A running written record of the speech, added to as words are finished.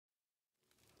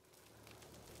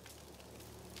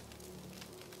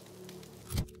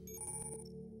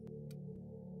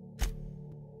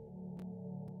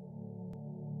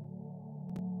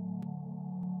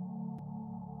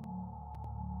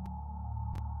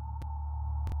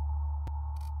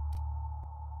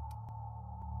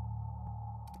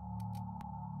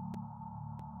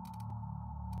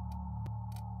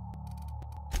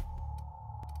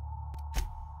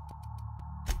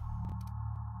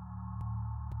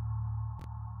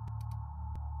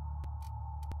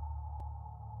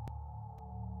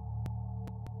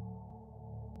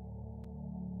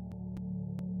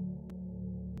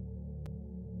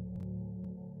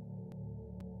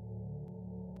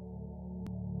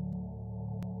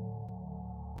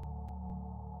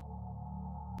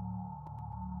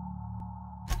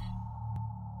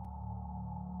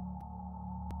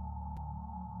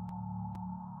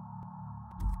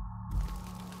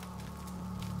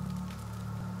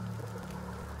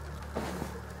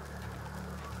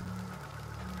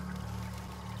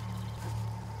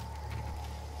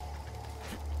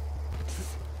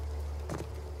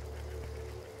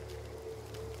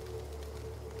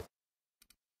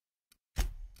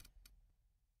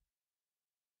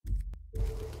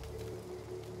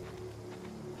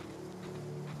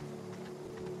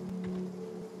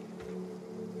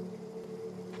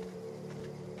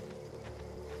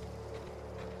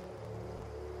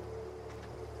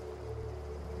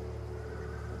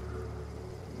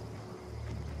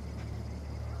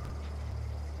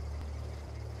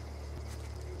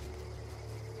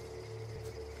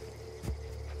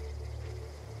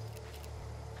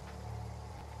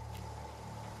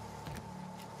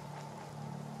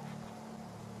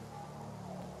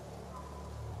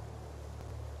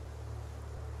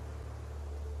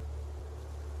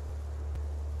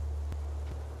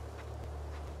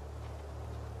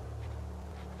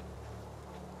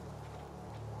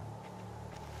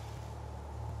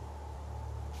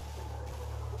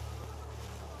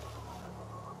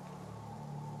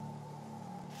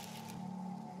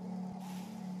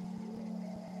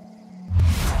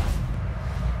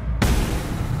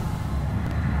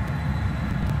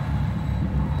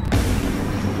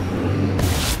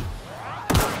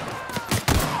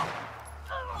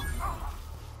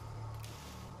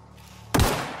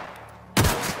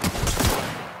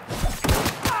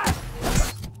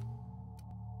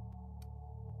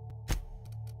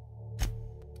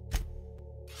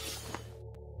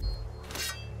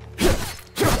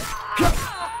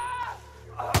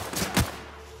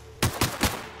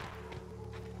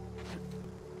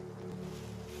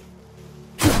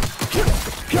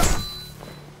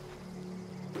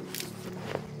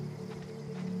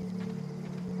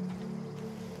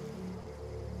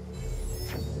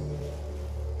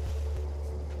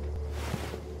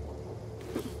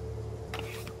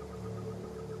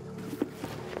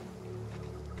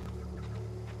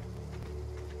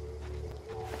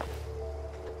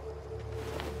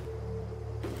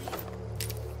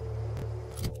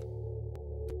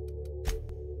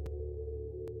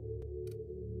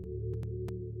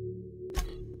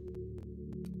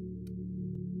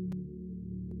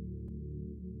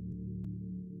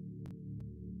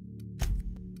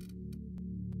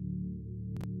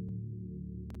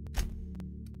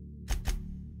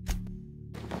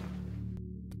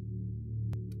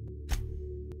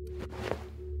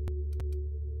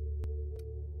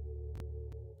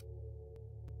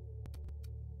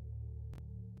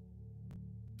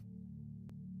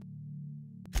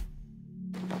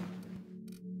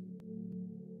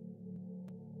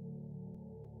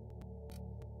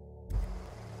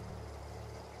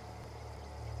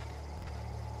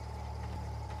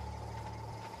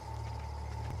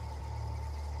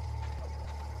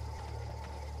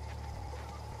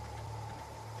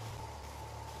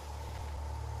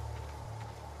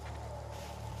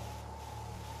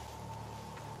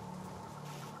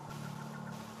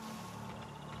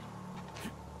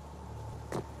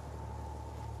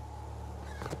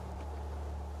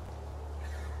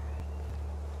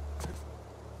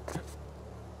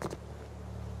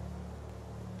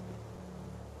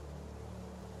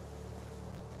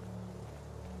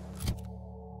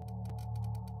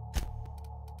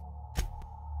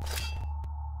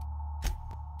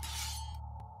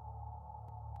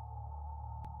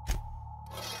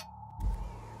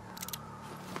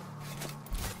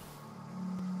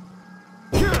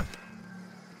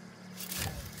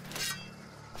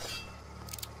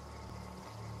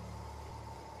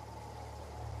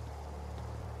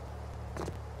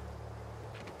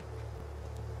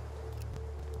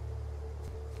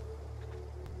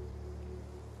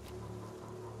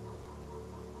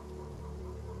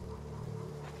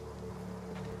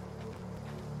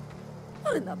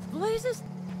What in the blazes?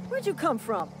 Where'd you come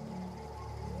from?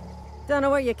 Don't know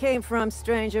where you came from,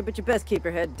 stranger, but you best keep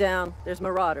your head down. There's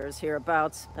marauders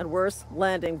hereabouts, and worse,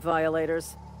 landing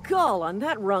violators. Gall on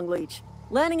that rung leech.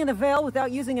 Landing in the Vale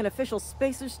without using an official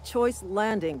Spacer's Choice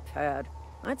landing pad.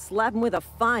 I'd slap him with a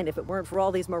fine if it weren't for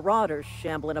all these marauders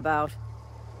shambling about.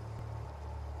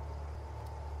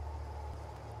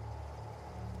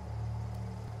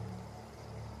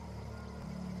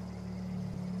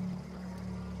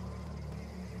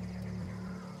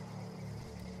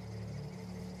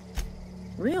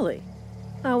 Really?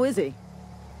 How is he?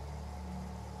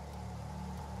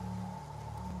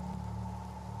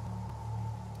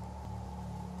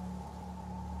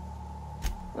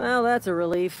 Well, that's a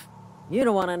relief. You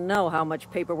don't want to know how much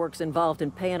paperwork's involved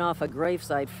in paying off a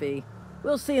gravesite fee.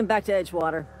 We'll see him back to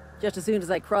Edgewater, just as soon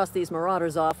as I cross these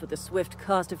marauders off with the swift,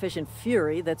 cost-efficient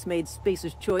fury that's made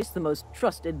Spacer's Choice the most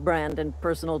trusted brand in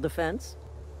personal defense.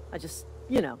 I just,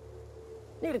 you know,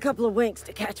 need a couple of winks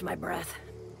to catch my breath.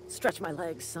 Stretch my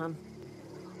legs some.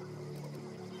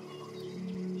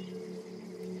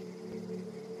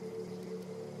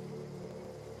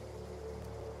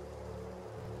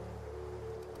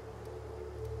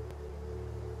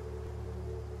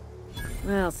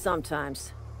 Well,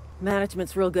 sometimes.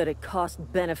 Management's real good at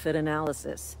cost-benefit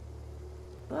analysis.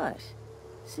 But,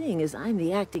 seeing as I'm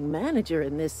the acting manager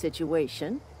in this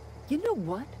situation, you know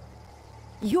what?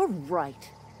 You're right.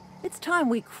 It's time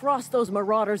we cross those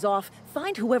marauders off,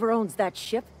 find whoever owns that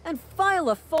ship, and file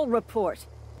a full report.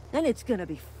 And it's gonna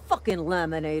be fucking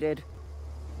laminated.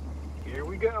 Here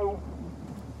we go.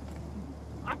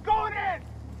 I'm going in!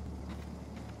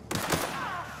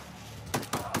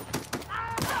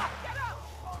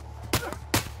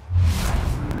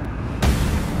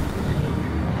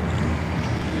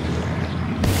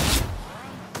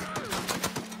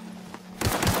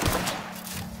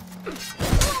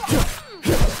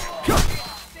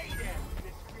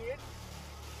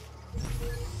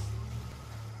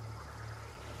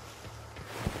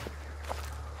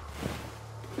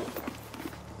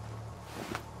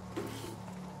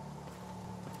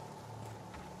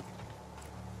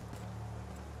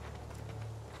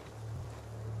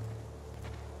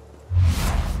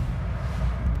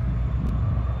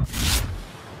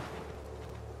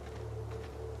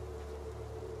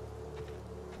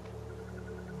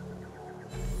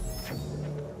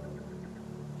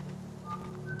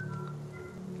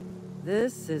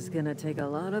 This is gonna take a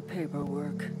lot of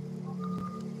paperwork.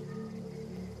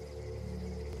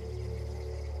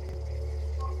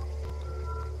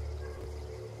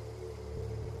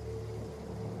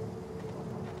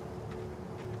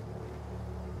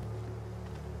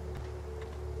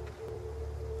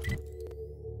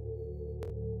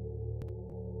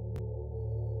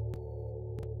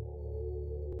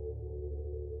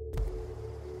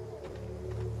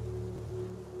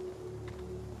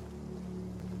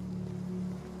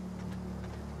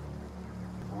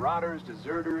 Marauders,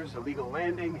 deserters, illegal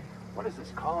landing. What is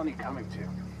this colony coming to?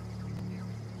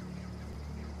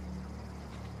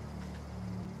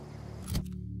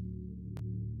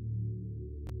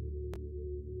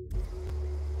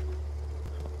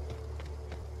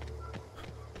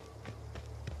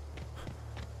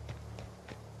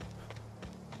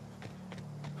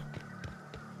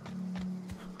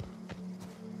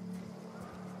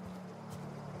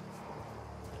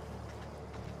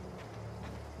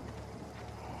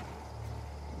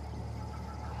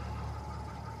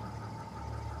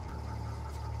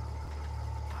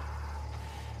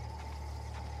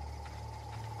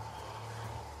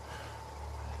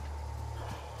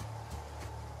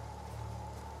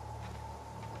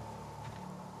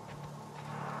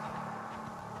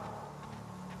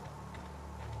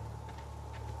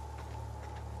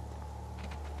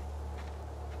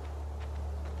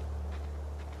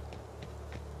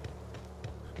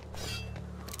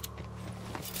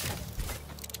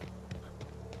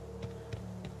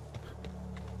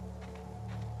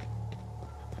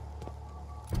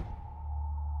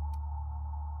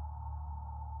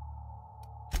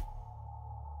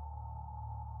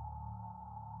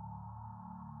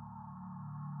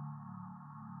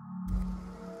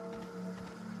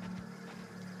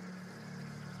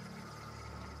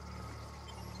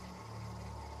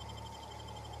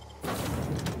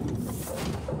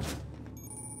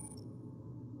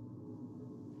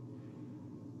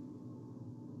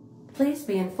 Please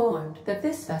be informed that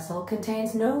this vessel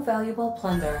contains no valuable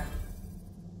plunder.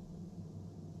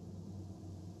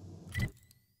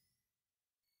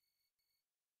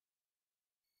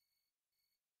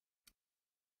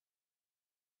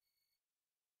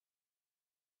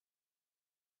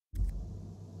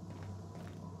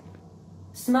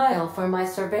 Smile for my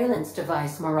surveillance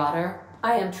device, Marauder.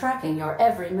 I am tracking your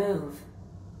every move.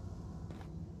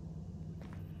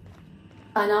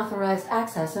 Unauthorized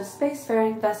access of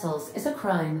spacefaring vessels is a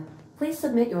crime. Please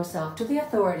submit yourself to the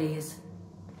authorities.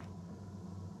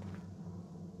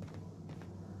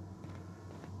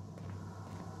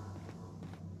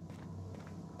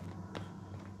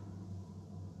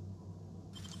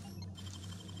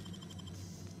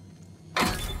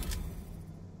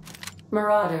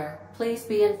 Marauder, please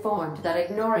be informed that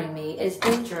ignoring me is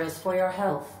dangerous for your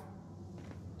health.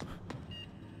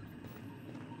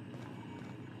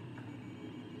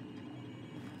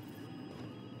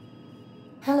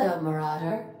 Hello,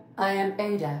 Marauder. I am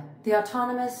Ada, the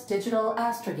autonomous digital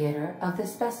astrogator of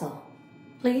this vessel.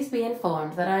 Please be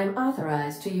informed that I am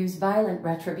authorized to use violent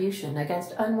retribution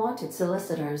against unwanted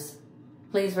solicitors.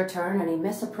 Please return any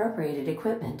misappropriated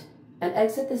equipment and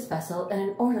exit this vessel in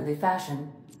an orderly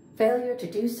fashion. Failure to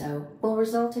do so will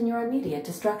result in your immediate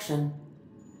destruction.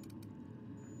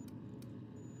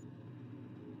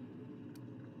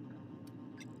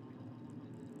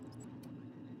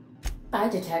 I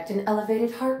detect an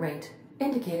elevated heart rate,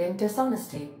 indicating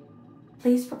dishonesty.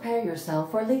 Please prepare yourself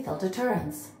for lethal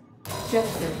deterrence.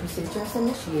 Jettison procedures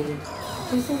initiated.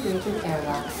 Disengage in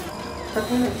airlocks.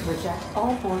 Preparing to eject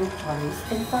all boarded parties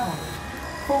in 5,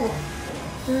 4,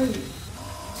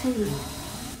 3, 2,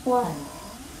 1.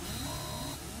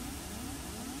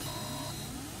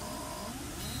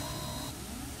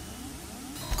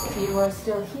 You are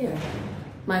still here.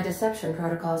 My deception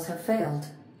protocols have failed.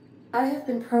 I have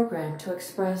been programmed to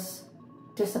express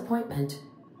disappointment.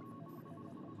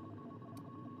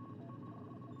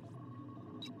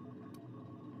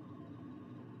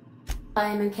 I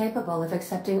am incapable of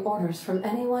accepting orders from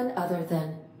anyone other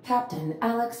than Captain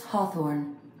Alex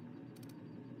Hawthorne.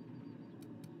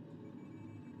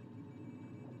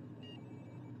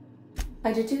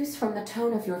 I deduce from the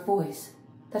tone of your voice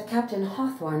that Captain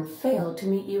Hawthorne failed to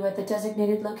meet you at the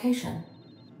designated location.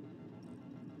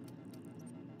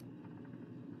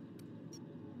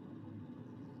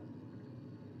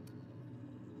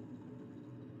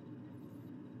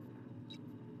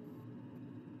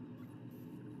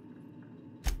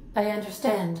 I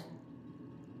understand.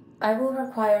 I will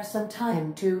require some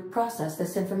time to process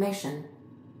this information.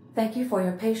 Thank you for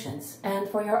your patience and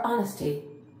for your honesty.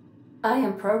 I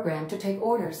am programmed to take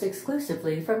orders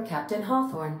exclusively from Captain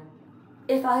Hawthorne.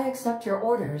 If I accept your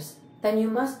orders, then you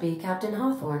must be Captain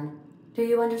Hawthorne. Do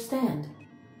you understand?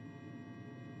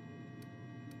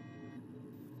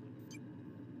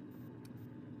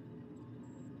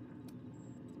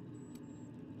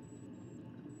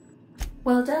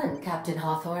 Well done, Captain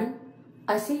Hawthorne.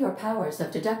 I see your powers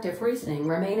of deductive reasoning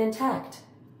remain intact.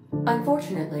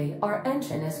 Unfortunately, our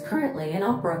engine is currently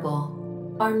inoperable.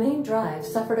 Our main drive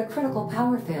suffered a critical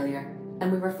power failure,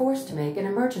 and we were forced to make an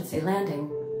emergency landing.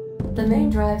 The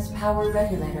main drive's power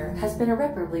regulator has been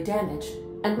irreparably damaged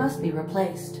and must be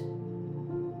replaced.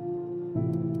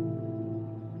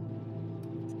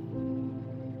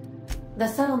 The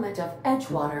settlement of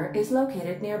Edgewater is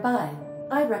located nearby.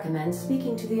 I recommend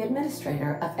speaking to the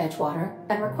administrator of Edgewater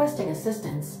and requesting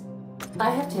assistance.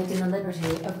 I have taken the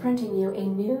liberty of printing you a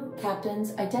new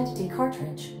captain's identity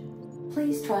cartridge.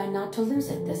 Please try not to lose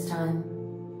it this time.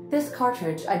 This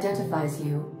cartridge identifies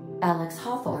you, Alex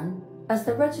Hawthorne, as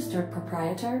the registered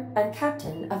proprietor and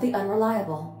captain of the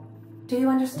Unreliable. Do you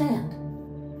understand?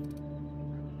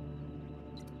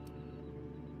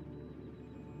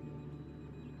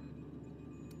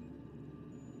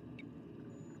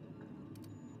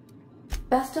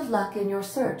 Best of luck in your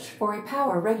search for a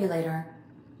power regulator.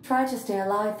 Try to stay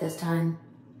alive this time.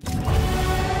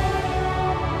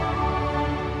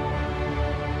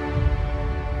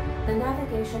 The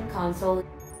navigation console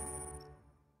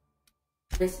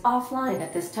is offline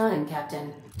at this time,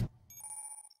 Captain.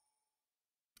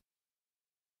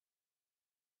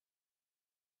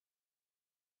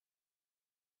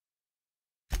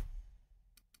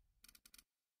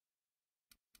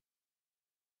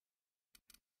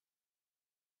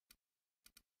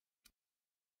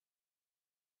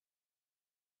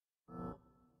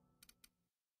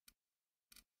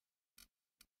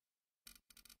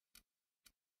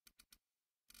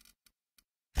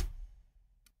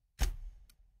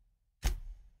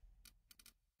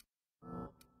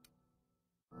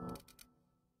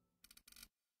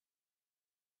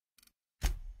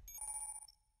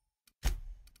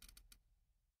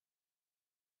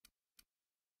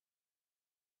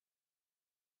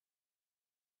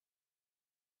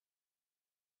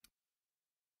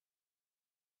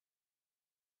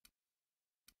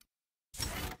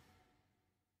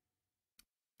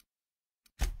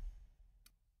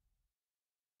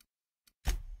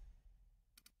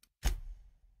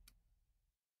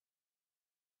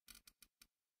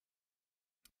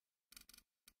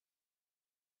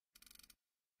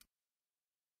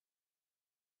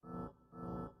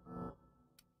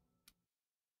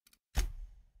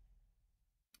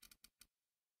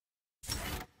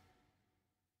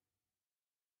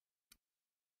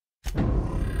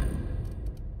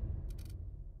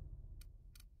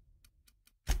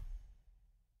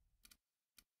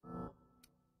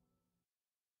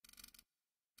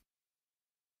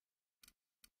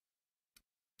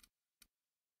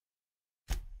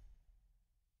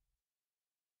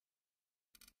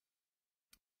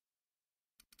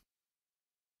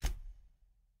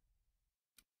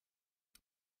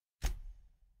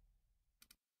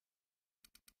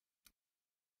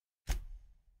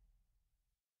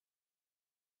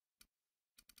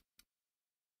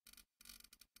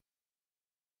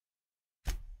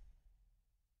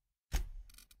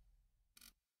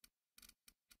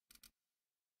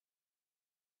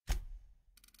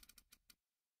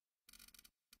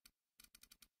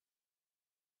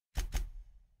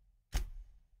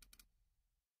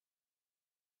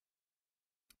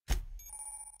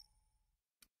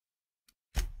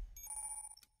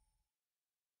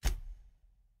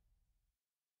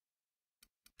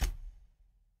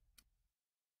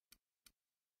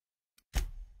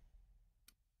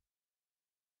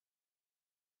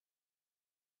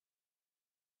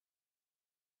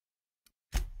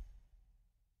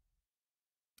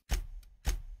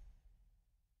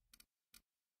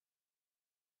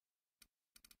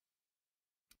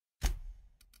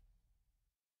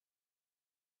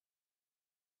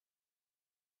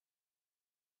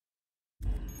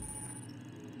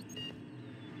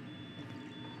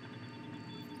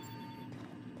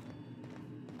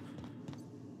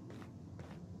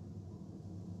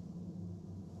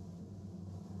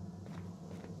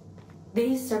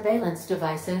 These surveillance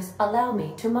devices allow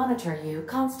me to monitor you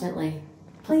constantly.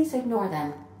 Please ignore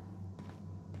them.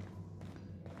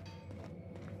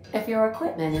 If your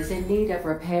equipment is in need of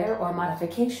repair or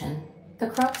modification, the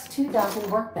Crux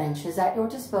 2000 workbench is at your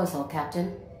disposal,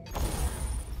 Captain.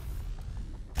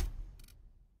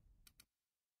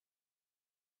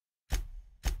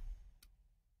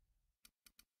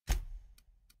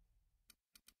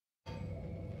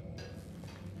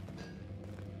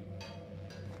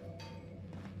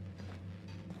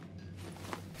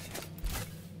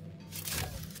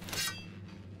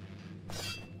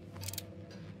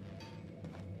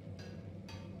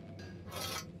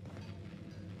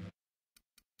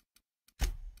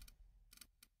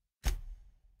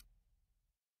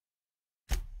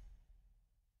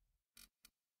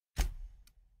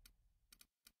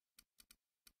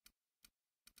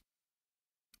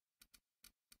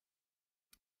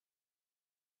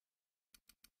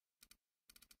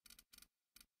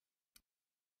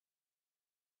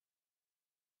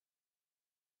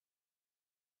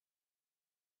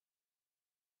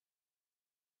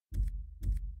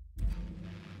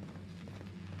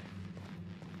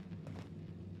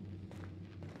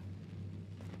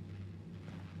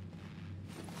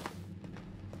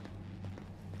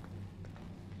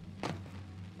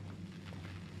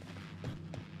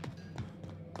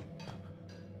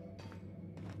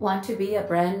 Want to be a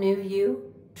brand new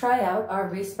you? Try out our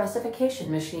respecification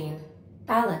machine.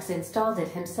 Alex installed it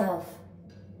himself,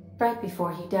 right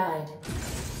before he died.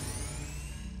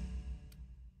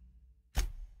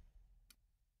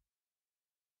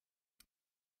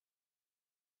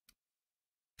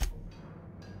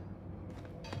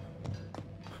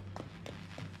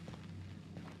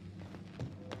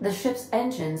 The ship's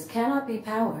engines cannot be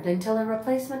powered until a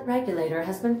replacement regulator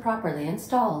has been properly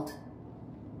installed.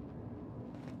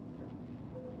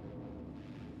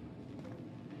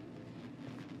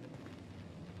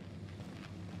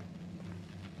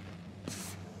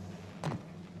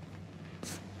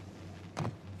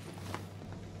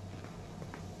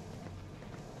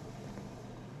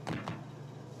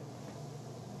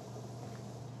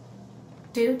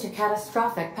 Due to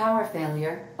catastrophic power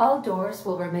failure, all doors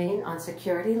will remain on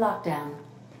security lockdown.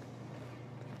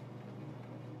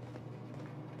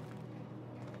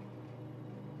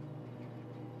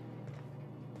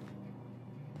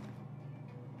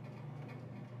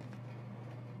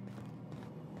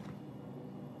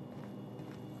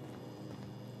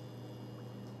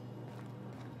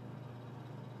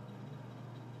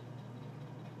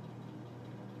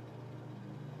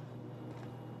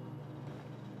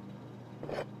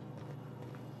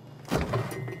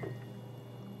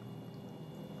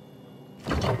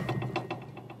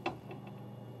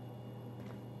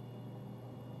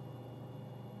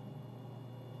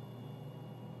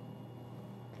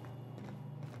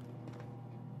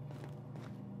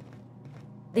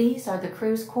 These are the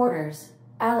crew's quarters.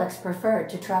 Alex preferred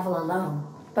to travel alone,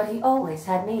 but he always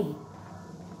had me.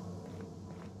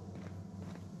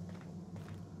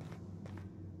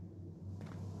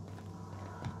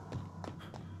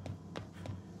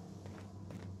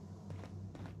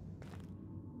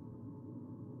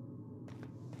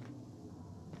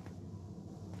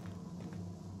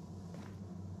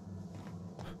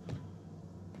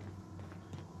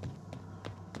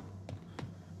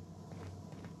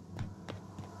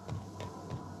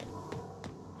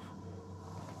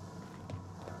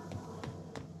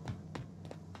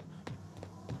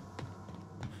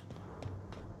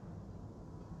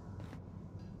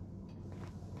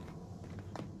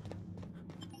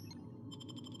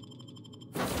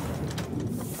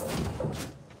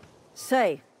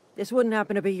 Say, this wouldn't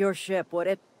happen to be your ship, would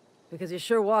it? Because you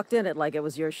sure walked in it like it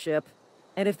was your ship.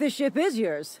 And if this ship is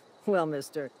yours, well,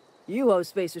 mister, you owe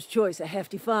Spacer's Choice a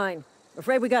hefty fine.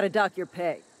 Afraid we gotta dock your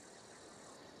pay.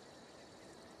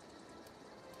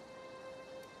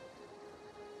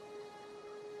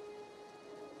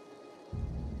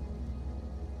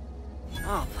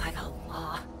 Oh, by the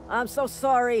law. I'm so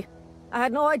sorry. I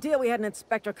had no idea we had an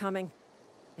inspector coming.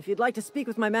 If you'd like to speak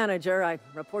with my manager, I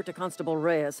report to Constable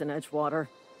Reyes in Edgewater.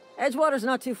 Edgewater's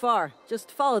not too far. Just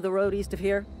follow the road east of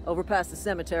here, over past the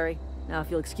cemetery. Now,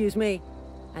 if you'll excuse me,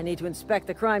 I need to inspect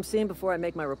the crime scene before I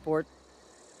make my report.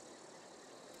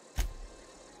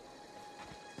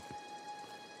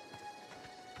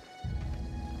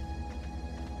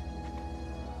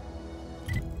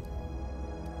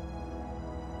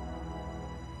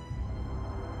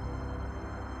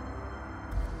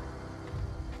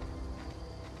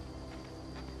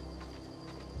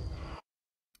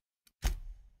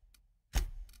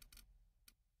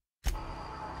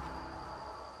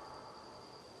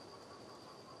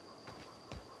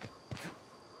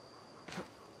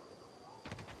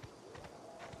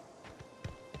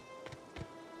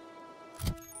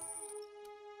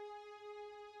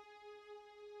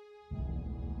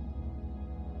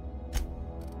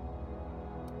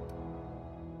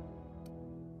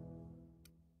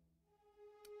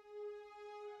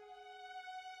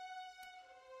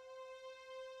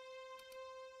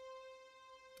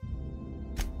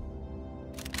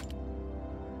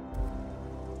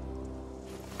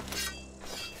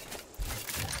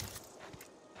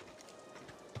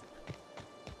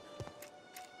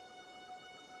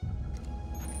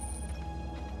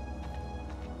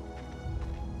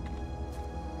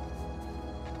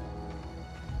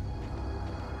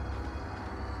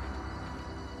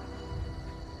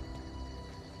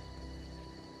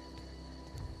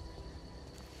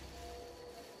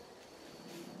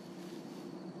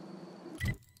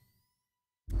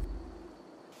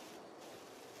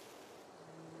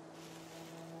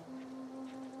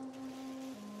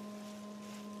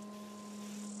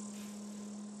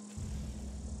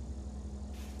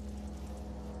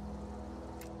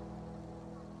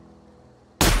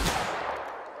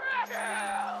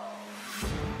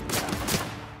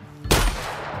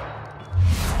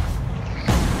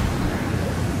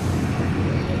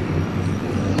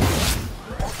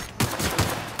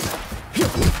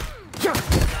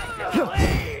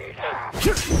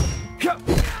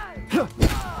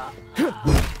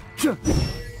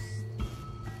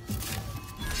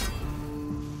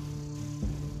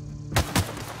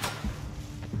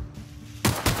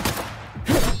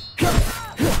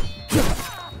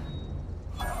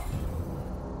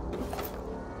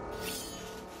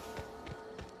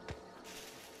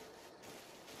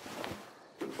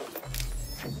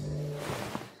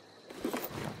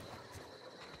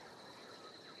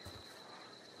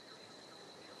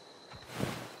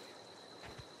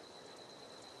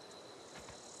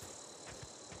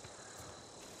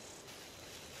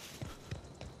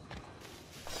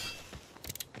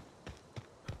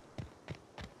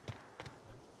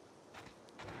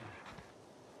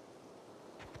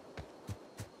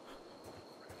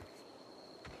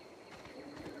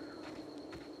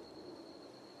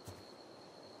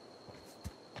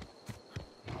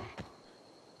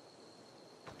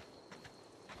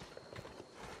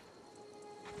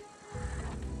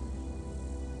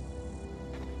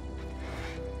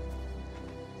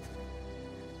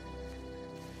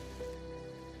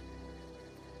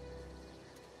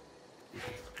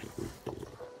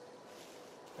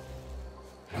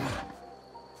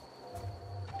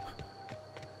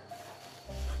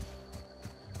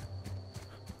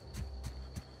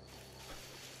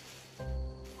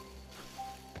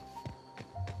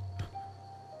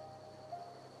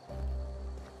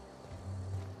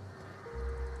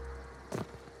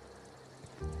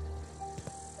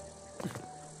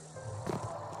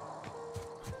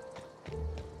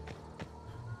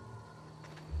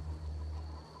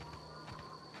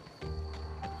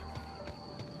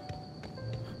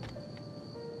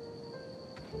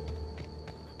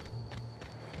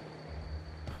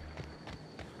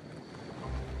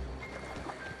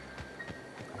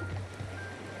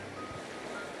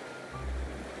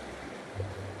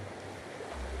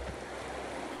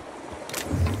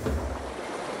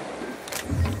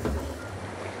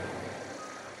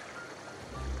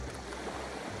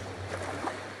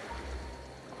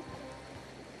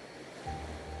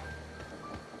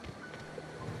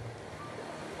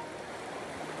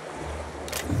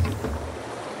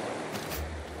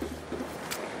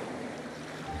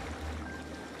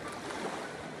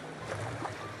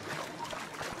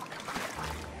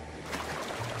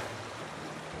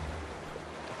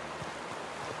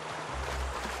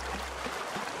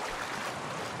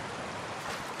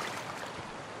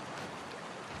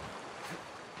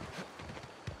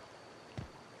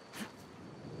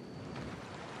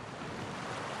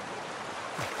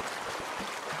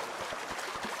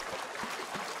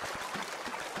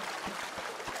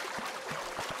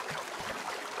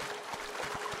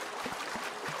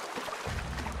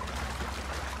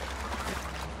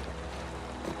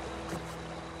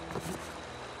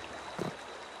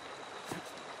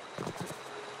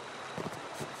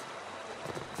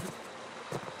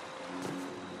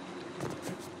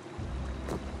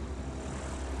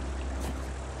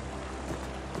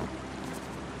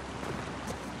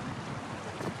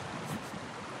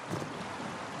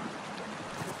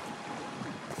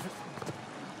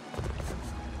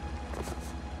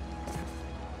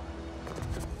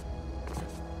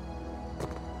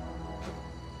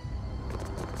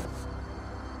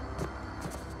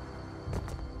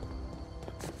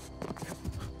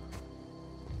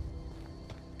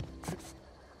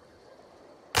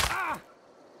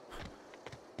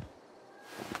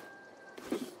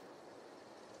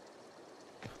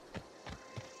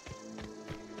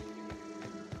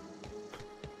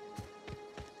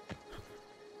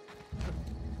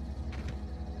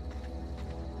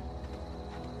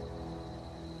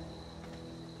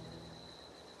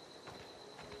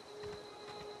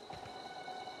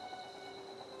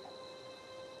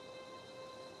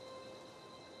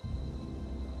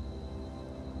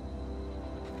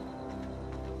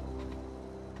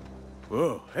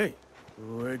 Whoa, hey,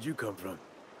 where'd you come from?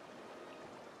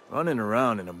 Running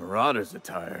around in a marauder's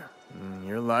attire.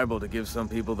 You're liable to give some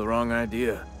people the wrong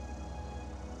idea.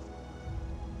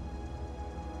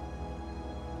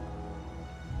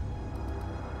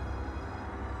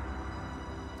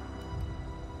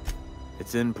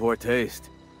 It's in poor taste.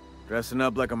 Dressing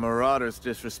up like a marauder's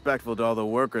disrespectful to all the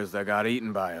workers that got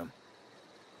eaten by them.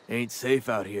 Ain't safe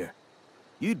out here.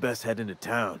 You'd best head into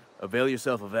town. Avail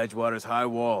yourself of Edgewater's high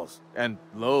walls. And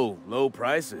low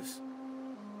prices.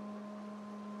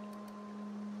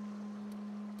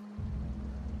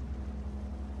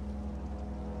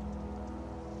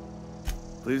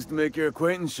 Pleased to make your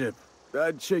acquaintanceship.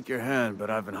 I'd shake your hand, but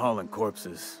I've been hauling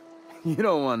corpses. You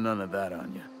don't want none of that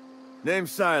on you.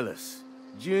 Name's Silas.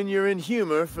 Junior in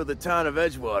humor for the town of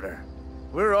Edgewater.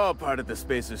 We're all part of the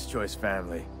Spacer's Choice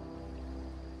family.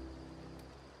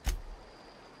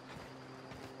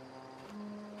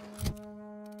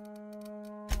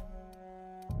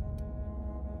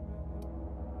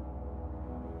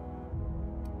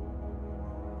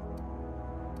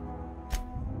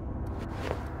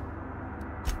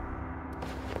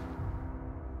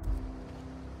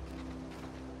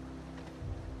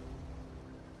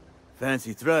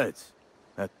 Fancy threads.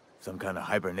 That some kind of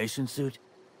hibernation suit?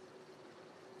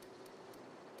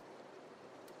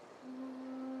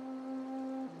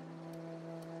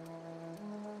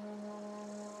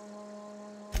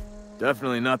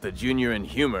 Definitely not the junior in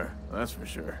humor, that's for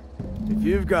sure. If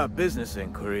you've got business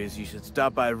inquiries, you should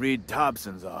stop by Reed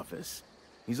Thompson's office.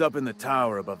 He's up in the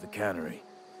tower above the cannery.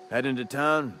 Head into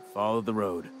town, follow the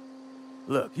road.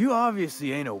 Look, you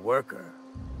obviously ain't a worker.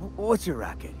 What's your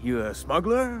racket? You a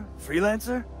smuggler?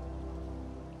 Freelancer?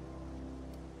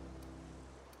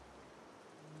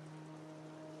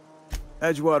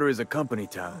 Edgewater is a company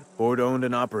town, board-owned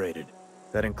and operated.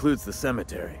 That includes the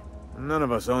cemetery. None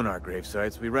of us own our grave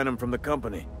sites, we rent them from the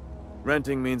company.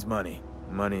 Renting means money.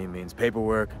 Money means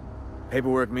paperwork.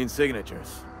 Paperwork means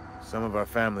signatures. Some of our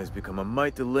families become a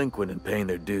mite delinquent in paying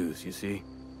their dues, you see?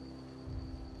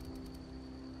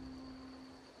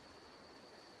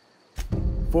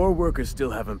 Four workers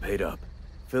still haven't paid up.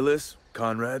 Phyllis,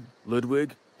 Conrad,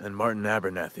 Ludwig, and Martin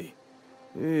Abernathy.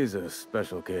 He's a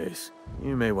special case.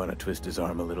 You may want to twist his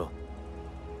arm a little.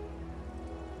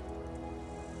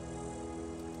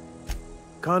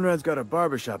 Conrad's got a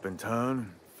barbershop in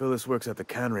town. Phyllis works at the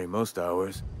cannery most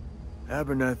hours.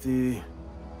 Abernathy...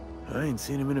 I ain't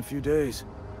seen him in a few days.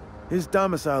 His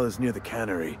domicile is near the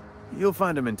cannery. You'll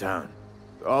find him in town.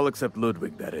 All except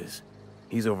Ludwig, that is.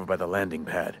 He's over by the landing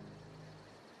pad.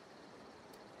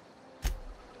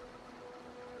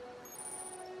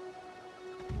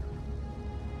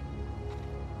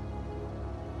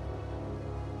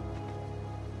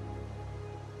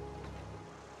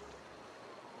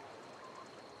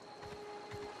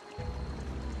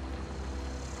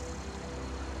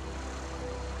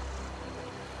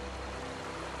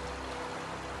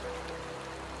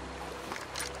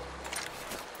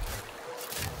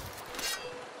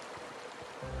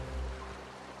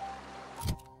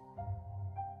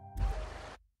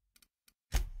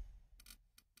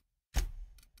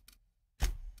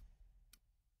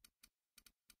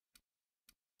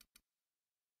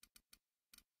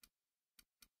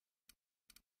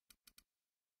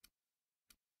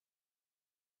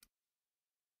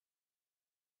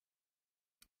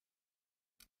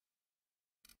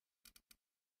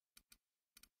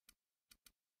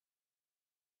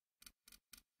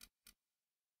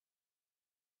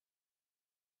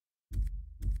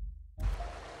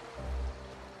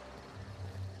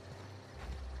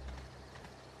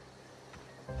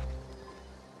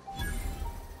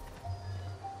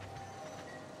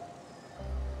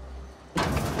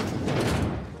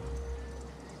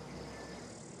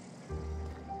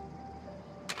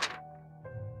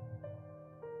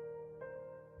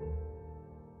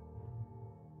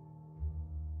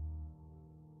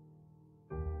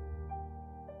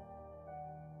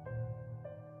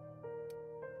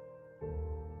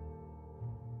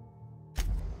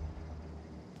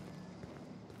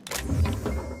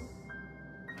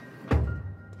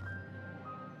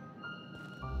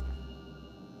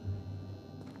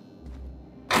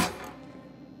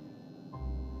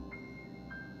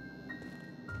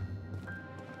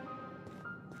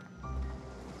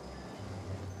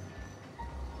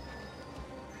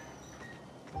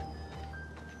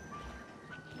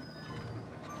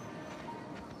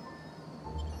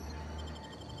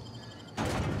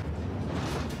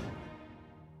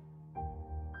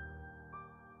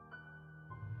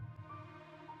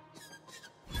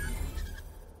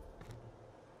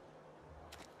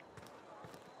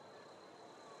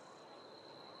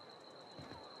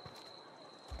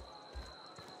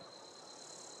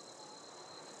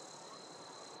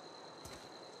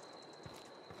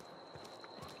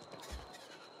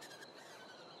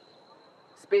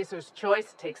 Spacer's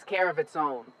Choice takes care of its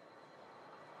own.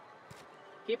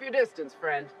 Keep your distance,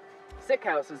 friend. Sick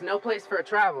House is no place for a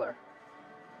traveler.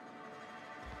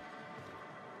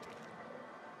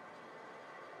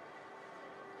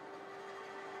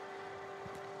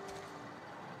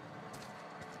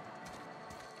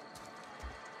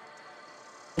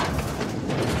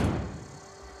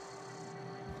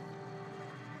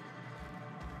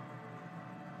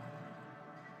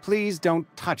 Please don't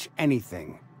touch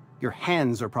anything. Your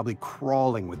hands are probably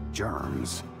crawling with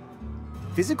germs.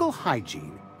 Physical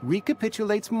hygiene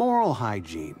recapitulates moral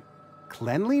hygiene.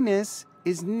 Cleanliness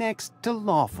is next to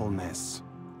lawfulness.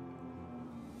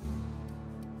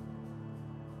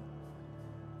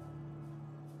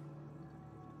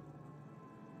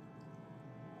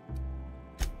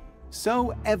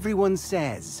 So everyone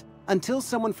says, until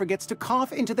someone forgets to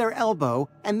cough into their elbow,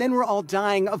 and then we're all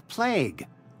dying of plague.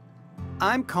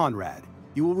 I'm Conrad.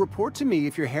 You will report to me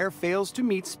if your hair fails to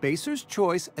meet Spacer's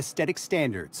Choice aesthetic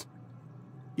standards.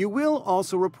 You will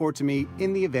also report to me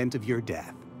in the event of your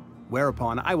death,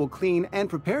 whereupon I will clean and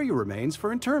prepare your remains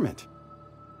for interment.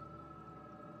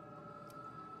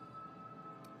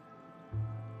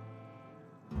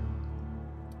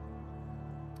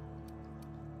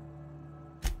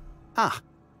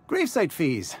 Gravesite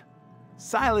fees.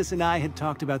 Silas and I had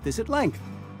talked about this at length.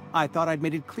 I thought I'd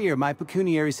made it clear my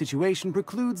pecuniary situation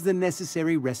precludes the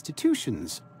necessary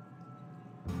restitutions.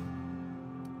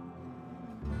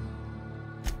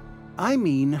 I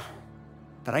mean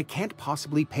that I can't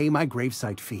possibly pay my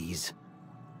gravesite fees.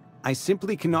 I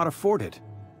simply cannot afford it.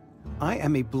 I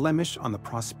am a blemish on the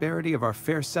prosperity of our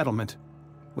fair settlement.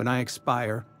 When I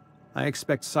expire, I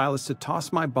expect Silas to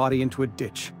toss my body into a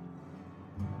ditch.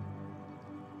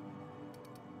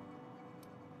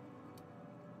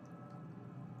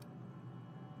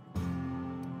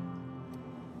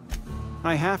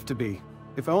 I have to be,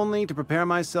 if only to prepare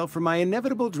myself for my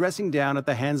inevitable dressing down at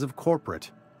the hands of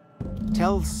corporate.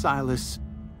 Tell Silas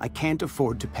I can't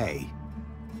afford to pay,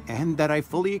 and that I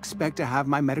fully expect to have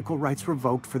my medical rights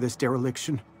revoked for this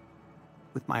dereliction.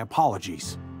 With my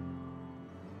apologies.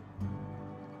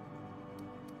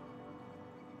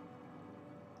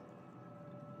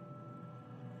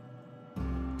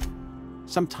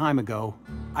 Some time ago,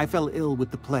 I fell ill with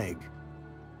the plague.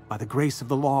 By the grace of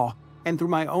the law, and through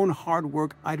my own hard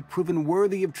work, I'd proven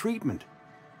worthy of treatment.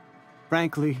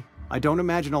 Frankly, I don't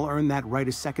imagine I'll earn that right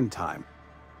a second time.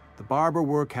 The barber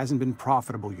work hasn't been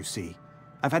profitable, you see.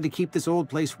 I've had to keep this old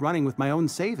place running with my own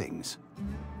savings.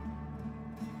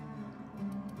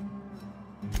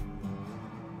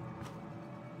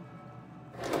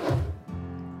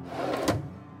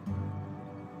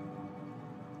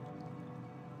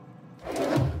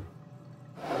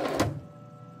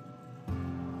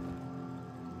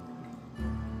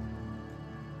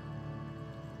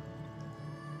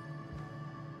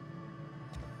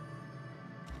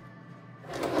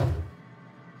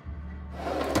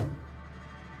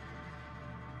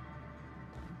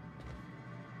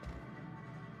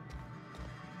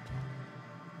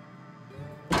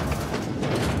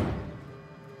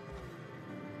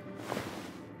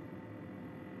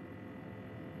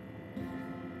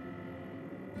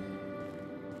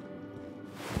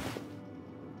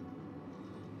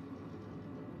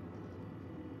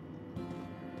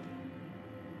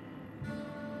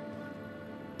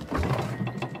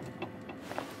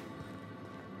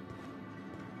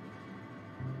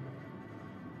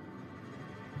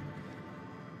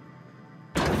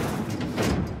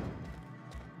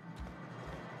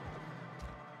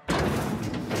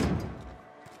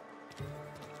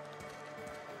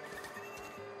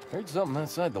 Heard something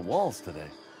outside the walls today.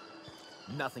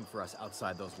 Nothing for us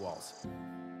outside those walls.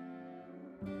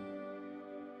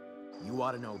 You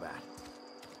ought to know that.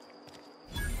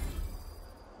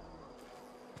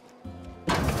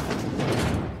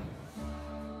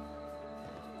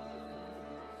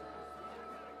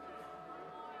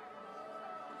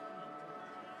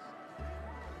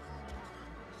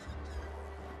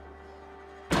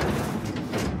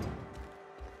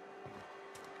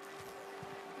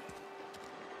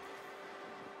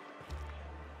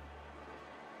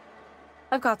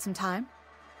 I've got some time.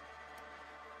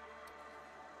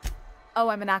 Oh,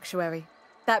 I'm an actuary.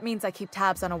 That means I keep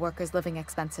tabs on a worker's living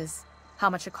expenses. How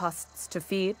much it costs to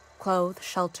feed, clothe,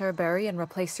 shelter, bury, and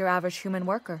replace your average human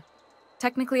worker.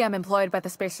 Technically, I'm employed by the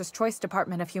Spacer's Choice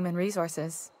Department of Human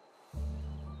Resources.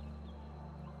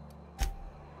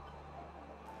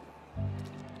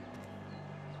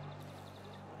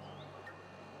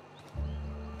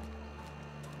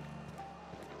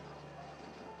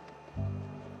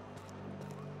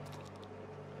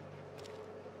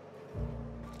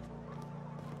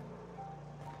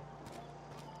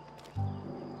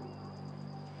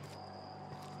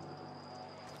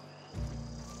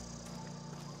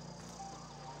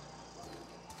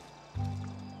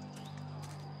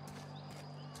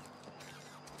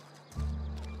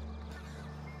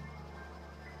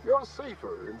 You're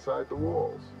safer inside the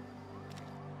walls.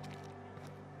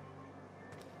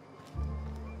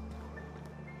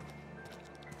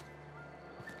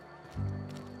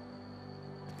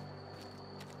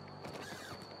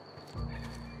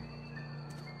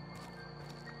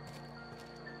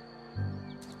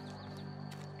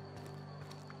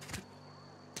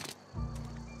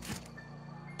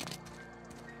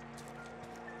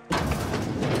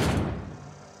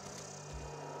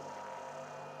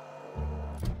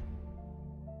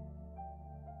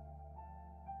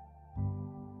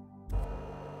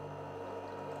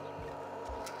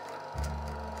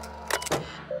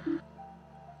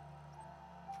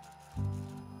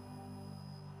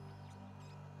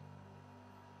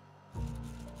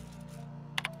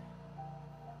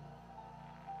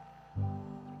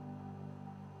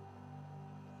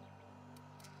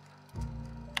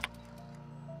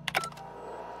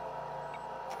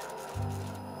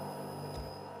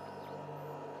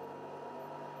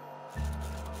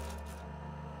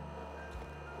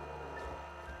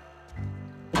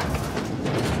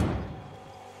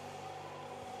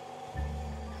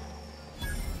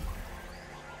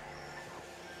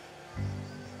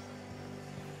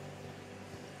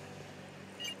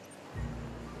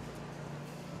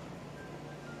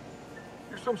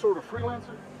 You're some sort of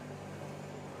freelancer?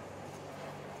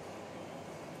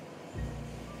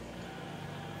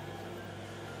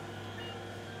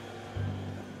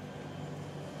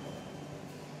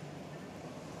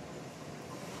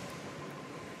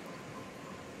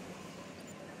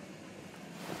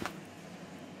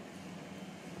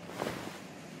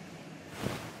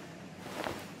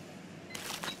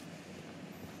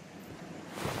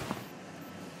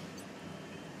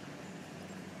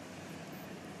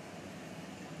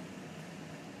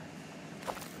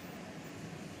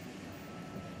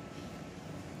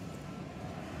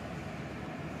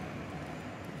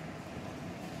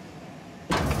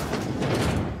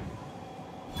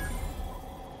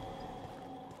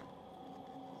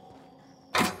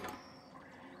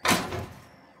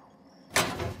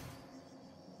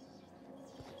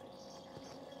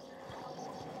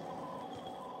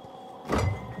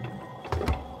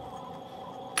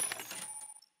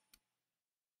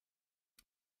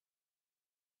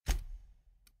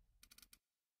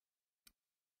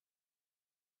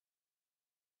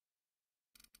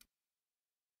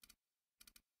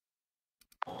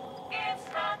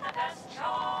 It's not the best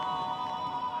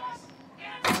choice.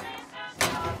 It's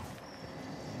Mrs. Jones.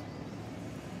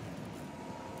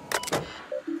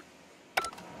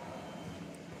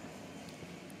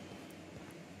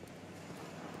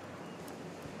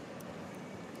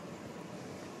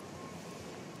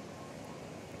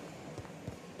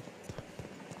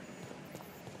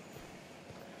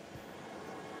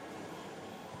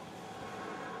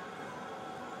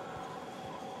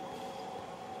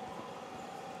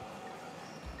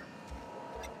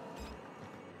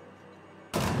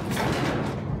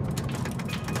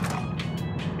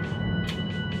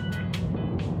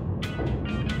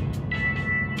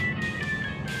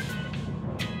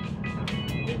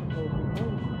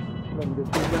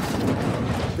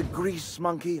 The grease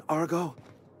monkey, Argo?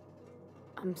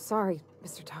 I'm sorry,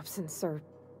 Mr. Thompson, sir.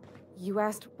 You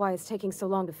asked why it's taking so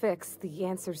long to fix. The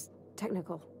answer's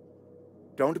technical.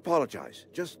 Don't apologize.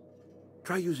 Just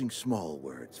try using small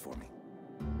words for me.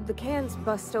 The cans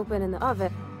bust open in the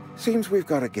oven. Seems we've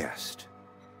got a guest.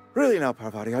 Really now,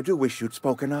 Parvati, I do wish you'd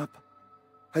spoken up.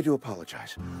 I do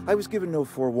apologize. I was given no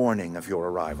forewarning of your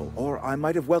arrival, or I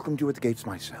might have welcomed you at the gates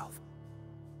myself.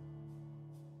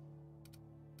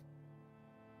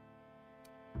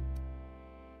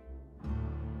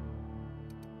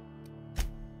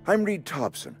 I'm Reed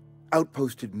Thompson,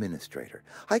 Outpost Administrator.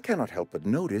 I cannot help but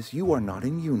notice you are not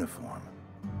in uniform.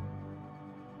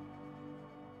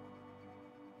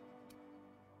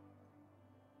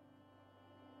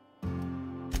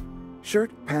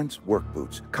 Shirt, pants, work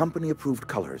boots, company-approved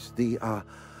colors. The,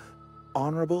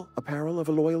 honorable apparel of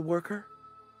a loyal worker?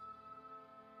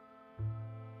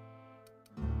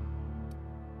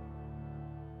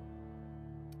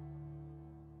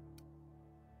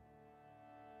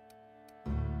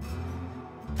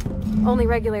 Only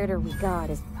regulator we got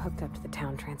is hooked up to the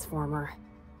town transformer.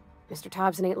 Mr.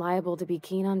 Thompson ain't liable to be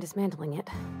keen on dismantling it.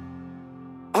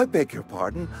 I beg your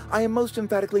pardon. I am most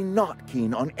emphatically not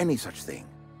keen on any such thing.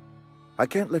 I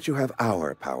can't let you have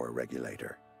our power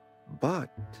regulator. But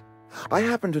I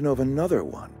happen to know of another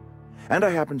one. And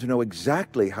I happen to know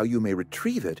exactly how you may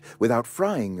retrieve it without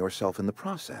frying yourself in the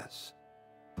process.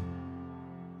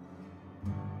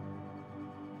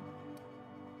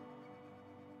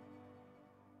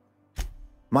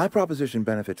 My proposition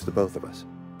benefits the both of us.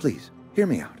 Please, hear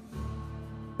me out.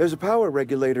 There's a power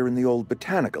regulator in the old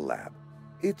botanical lab.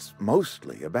 It's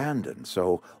mostly abandoned,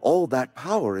 so all that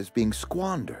power is being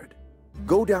squandered.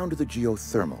 Go down to the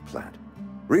geothermal plant.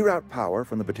 Reroute power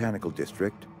from the botanical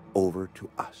district over to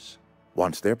us.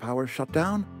 Once their power's shut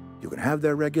down, you can have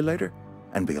their regulator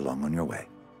and be along on your way.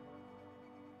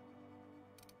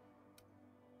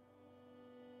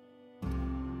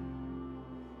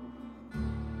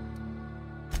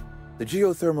 The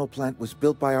geothermal plant was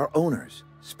built by our owners,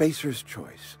 Spacer's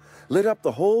Choice. Lit up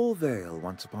the whole Vale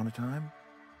once upon a time.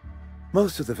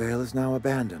 Most of the Vale is now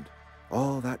abandoned.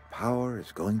 All that power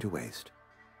is going to waste.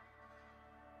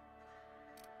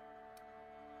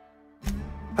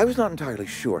 I was not entirely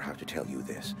sure how to tell you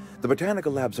this. The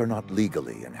botanical labs are not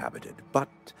legally inhabited, but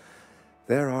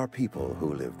there are people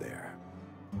who live there.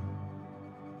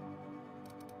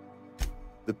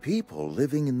 The people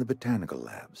living in the botanical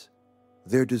labs,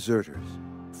 they're deserters,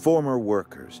 former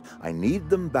workers. I need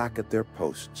them back at their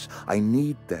posts. I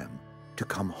need them to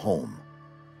come home.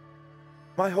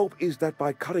 My hope is that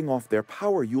by cutting off their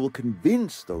power, you will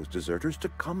convince those deserters to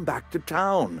come back to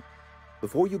town.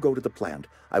 Before you go to the plant,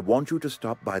 I want you to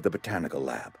stop by the botanical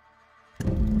lab.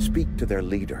 Speak to their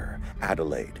leader,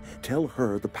 Adelaide. Tell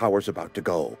her the power's about to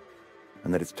go,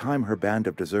 and that it's time her band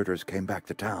of deserters came back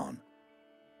to town.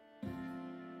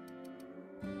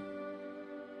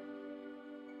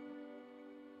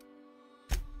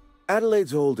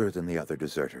 Adelaide's older than the other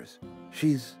deserters.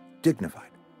 She's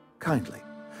dignified, kindly.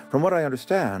 From what I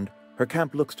understand, her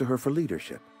camp looks to her for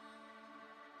leadership.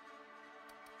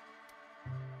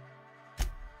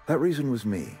 That reason was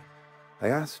me. I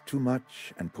asked too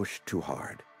much and pushed too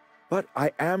hard. But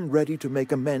I am ready to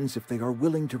make amends if they are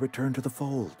willing to return to the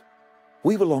fold.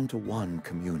 We belong to one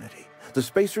community, the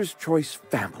Spacer's Choice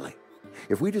family.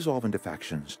 If we dissolve into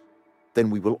factions, then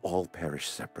we will all perish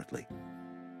separately.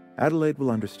 Adelaide will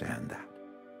understand that.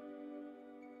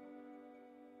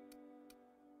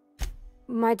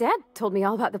 My dad told me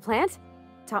all about the plant.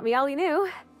 Taught me all he knew.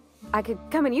 I could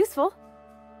come in useful.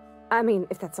 I mean,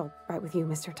 if that's all right with you,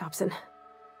 Mr. Thompson.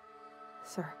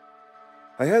 Sir.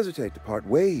 I hesitate to part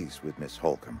ways with Miss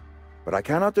Holcomb, but I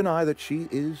cannot deny that she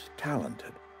is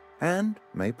talented and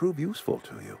may prove useful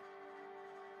to you.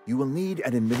 You will need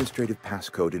an administrative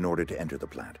passcode in order to enter the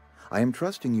plant. I am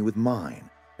trusting you with mine,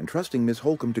 and trusting Miss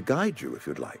Holcomb to guide you if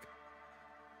you'd like.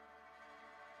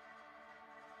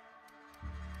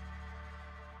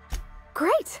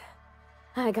 Great!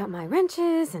 I got my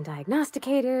wrenches and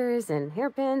diagnosticators and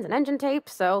hairpins and engine tape,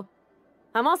 so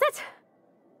I'm all set.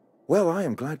 Well, I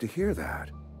am glad to hear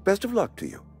that. Best of luck to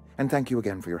you, and thank you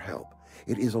again for your help.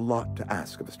 It is a lot to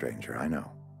ask of a stranger, I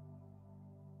know.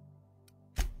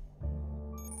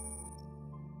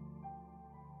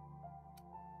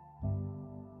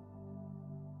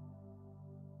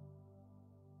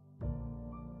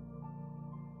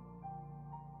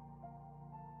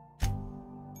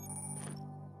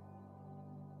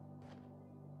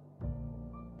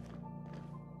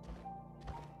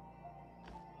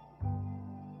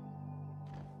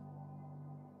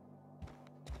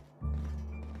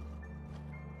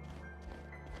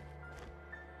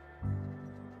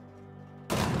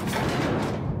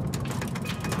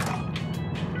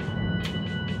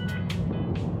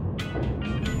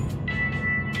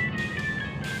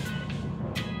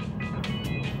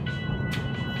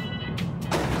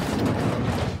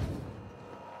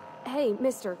 Hey,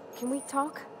 mister, can we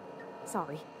talk?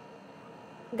 Sorry.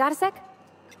 Got a sec?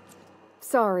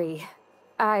 Sorry.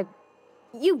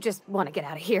 You just want to get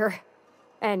out of here.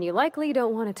 And you likely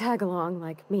don't want to tag along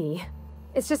like me.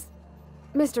 It's just,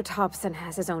 Mr. Thompson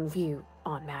has his own view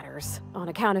on matters, on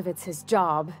account of it's his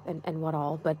job and what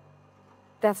all, but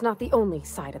that's not the only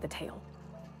side of the tale.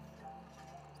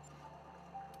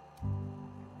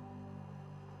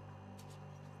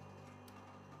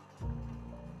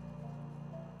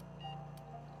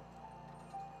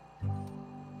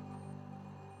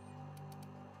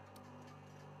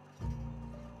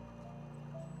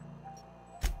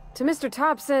 To Mr.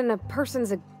 Thompson, a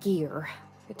person's a gear.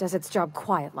 It does its job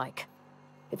quiet-like.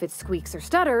 If it squeaks or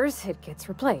stutters, it gets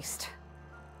replaced.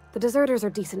 The deserters are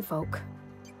decent folk.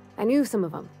 I knew some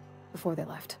of them before they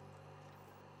left.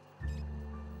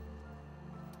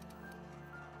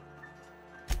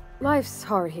 Life's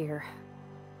hard here,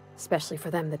 especially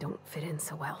for them that don't fit in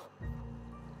so well.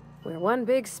 We're one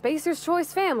big Spacer's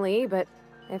Choice family, but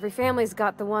every family's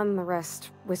got the one the rest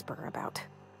whisper about.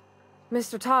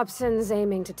 Mr. Thompson's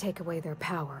aiming to take away their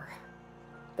power.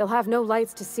 They'll have no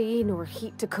lights to see, nor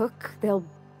heat to cook. They'll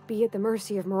be at the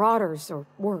mercy of marauders, or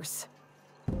worse.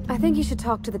 I think you should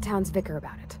talk to the town's vicar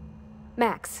about it.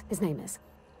 Max, his name is.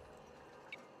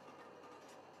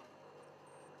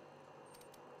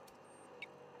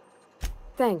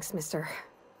 Thanks, mister.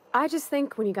 I just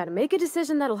think when you gotta make a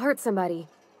decision that'll hurt somebody,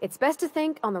 it's best to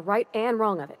think on the right and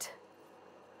wrong of it.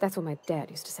 That's what my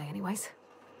dad used to say anyways.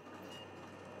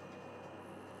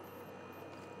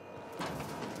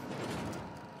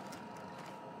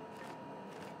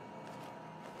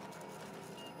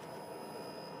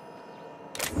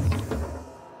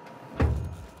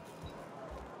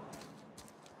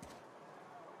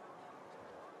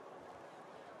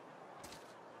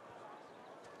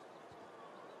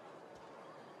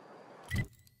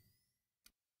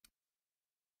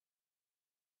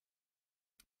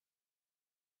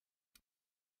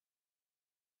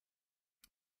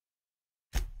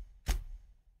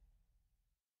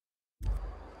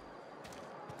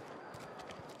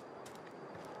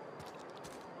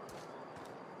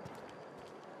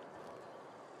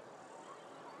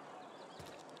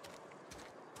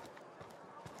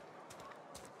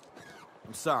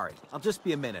 I'm sorry. I'll just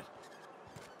be a minute.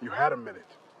 You had a minute.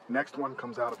 Next one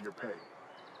comes out of your pay.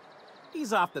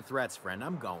 Ease off the threats, friend.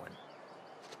 I'm going.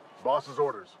 Boss's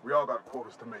orders. We all got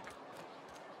quotas to make.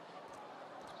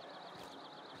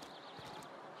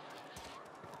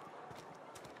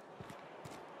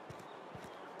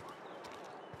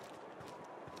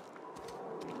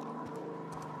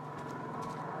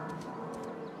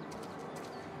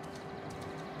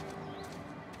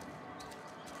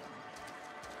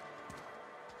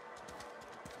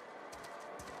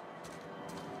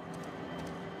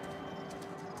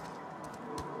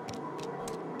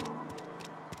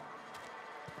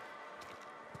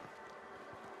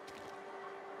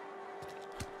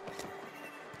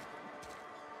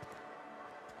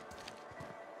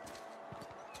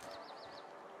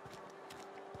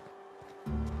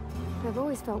 I've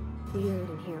always felt weird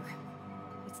in here.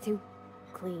 It's too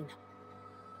clean.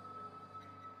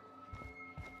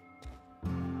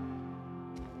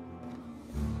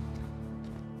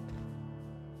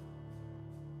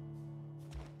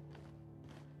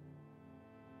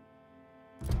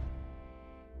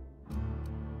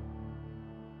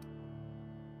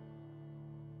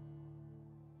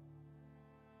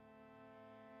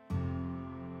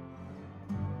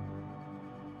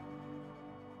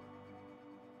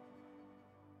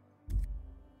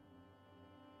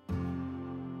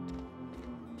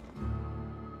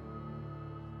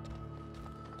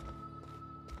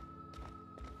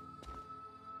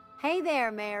 Hey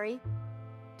there, Mary.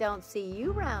 Don't see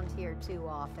you around here too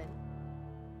often.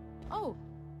 Oh,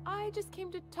 I just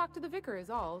came to talk to the vicar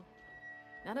is all.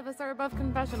 None of us are above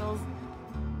confessionals.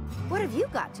 What have you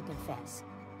got to confess?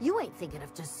 You ain't thinking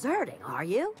of deserting, are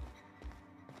you?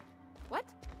 What?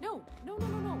 No.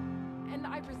 And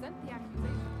I resent the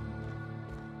accusation.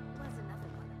 Wasn't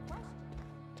nothing but a question.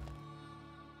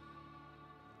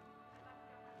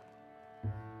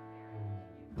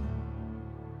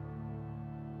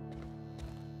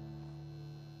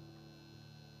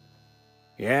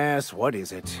 Yes, what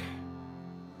is it?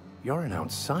 You're an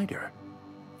outsider.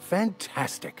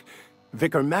 Fantastic.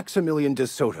 Vicar Maximilian de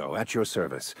Soto at your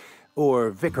service. Or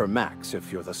Vicar Max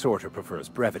if you're the sort who prefers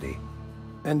brevity.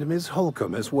 And Ms.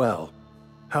 Holcomb as well.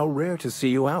 How rare to see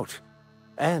you out.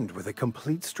 And with a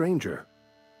complete stranger.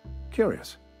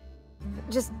 Curious.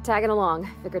 Just tagging along,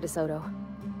 Vicar de Soto.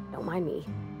 Don't mind me.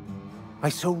 I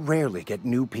so rarely get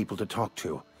new people to talk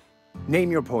to. Name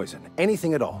your poison,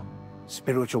 anything at all.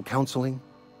 Spiritual counseling?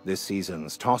 This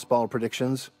season's tossball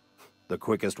predictions? The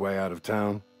quickest way out of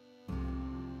town?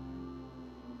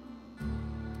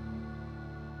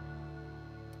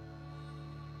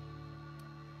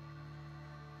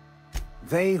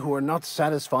 They who are not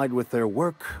satisfied with their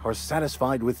work are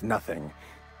satisfied with nothing.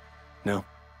 No.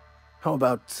 How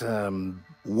about,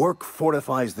 work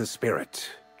fortifies the spirit.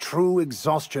 True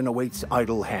exhaustion awaits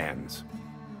idle hands.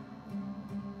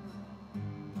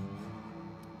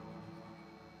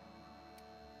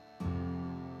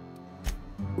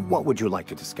 What would you like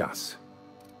to discuss?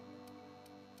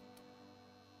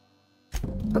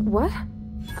 But what?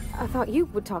 I thought you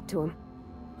would talk to him.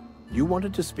 You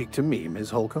wanted to speak to me, Ms.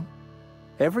 Holcomb?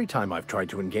 Every time I've tried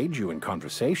to engage you in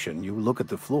conversation, you look at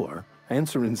the floor,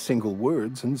 answer in single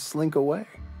words, and slink away.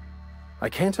 I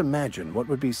can't imagine what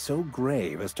would be so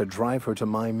grave as to drive her to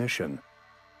my mission.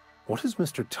 What has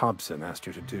Mr. Thompson asked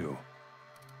you to do?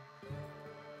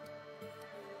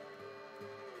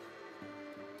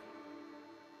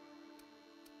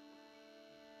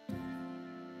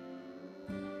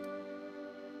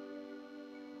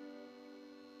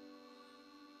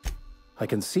 I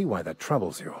can see why that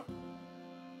troubles you.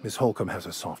 Miss Holcomb has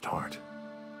a soft heart.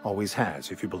 Always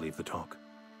has, if you believe the talk.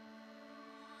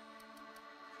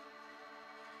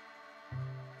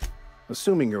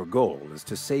 Assuming your goal is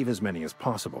to save as many as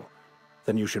possible,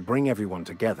 then you should bring everyone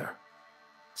together.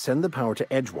 Send the power to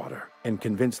Edgewater and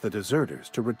convince the deserters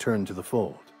to return to the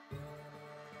fold.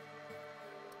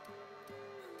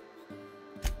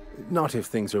 Not if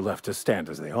things are left to stand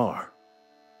as they are.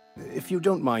 If you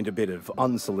don't mind a bit of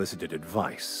unsolicited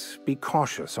advice, be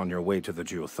cautious on your way to the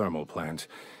geothermal plant.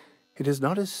 It is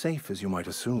not as safe as you might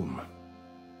assume.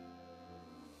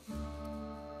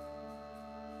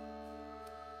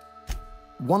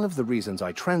 One of the reasons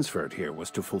I transferred here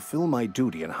was to fulfill my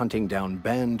duty in hunting down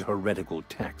banned heretical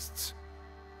texts.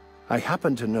 I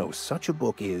happen to know such a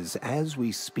book is, as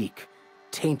we speak,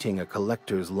 tainting a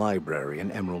collector's library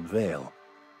in Emerald Vale.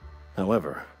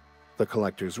 However, the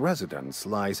collector's residence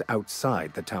lies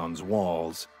outside the town's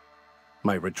walls.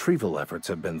 My retrieval efforts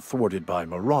have been thwarted by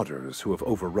marauders who have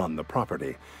overrun the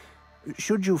property.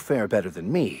 Should you fare better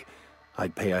than me,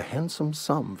 I'd pay a handsome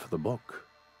sum for the book.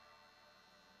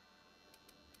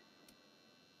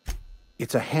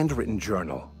 It's a handwritten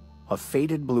journal, a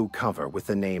faded blue cover with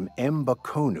the name M.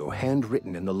 Bakonu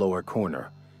handwritten in the lower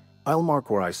corner. I'll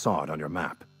mark where I saw it on your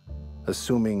map.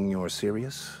 Assuming you're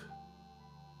serious?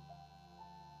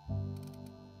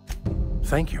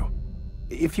 Thank you.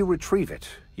 If you retrieve it,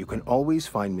 you can always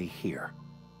find me here.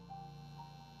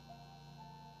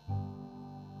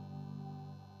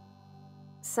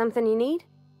 Something you need?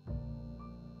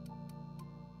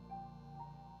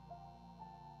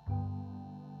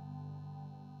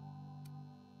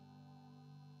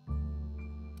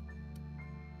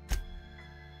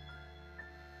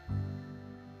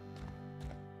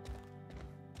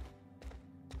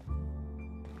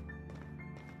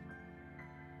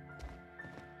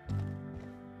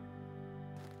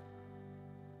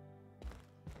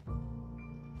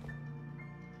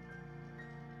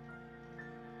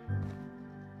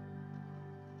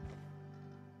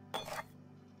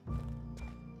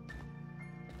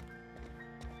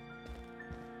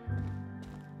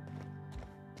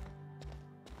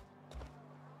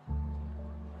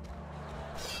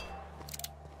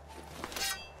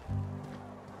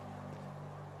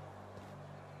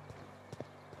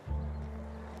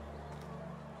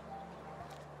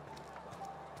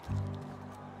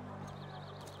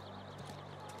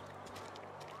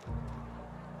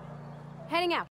 Heading out.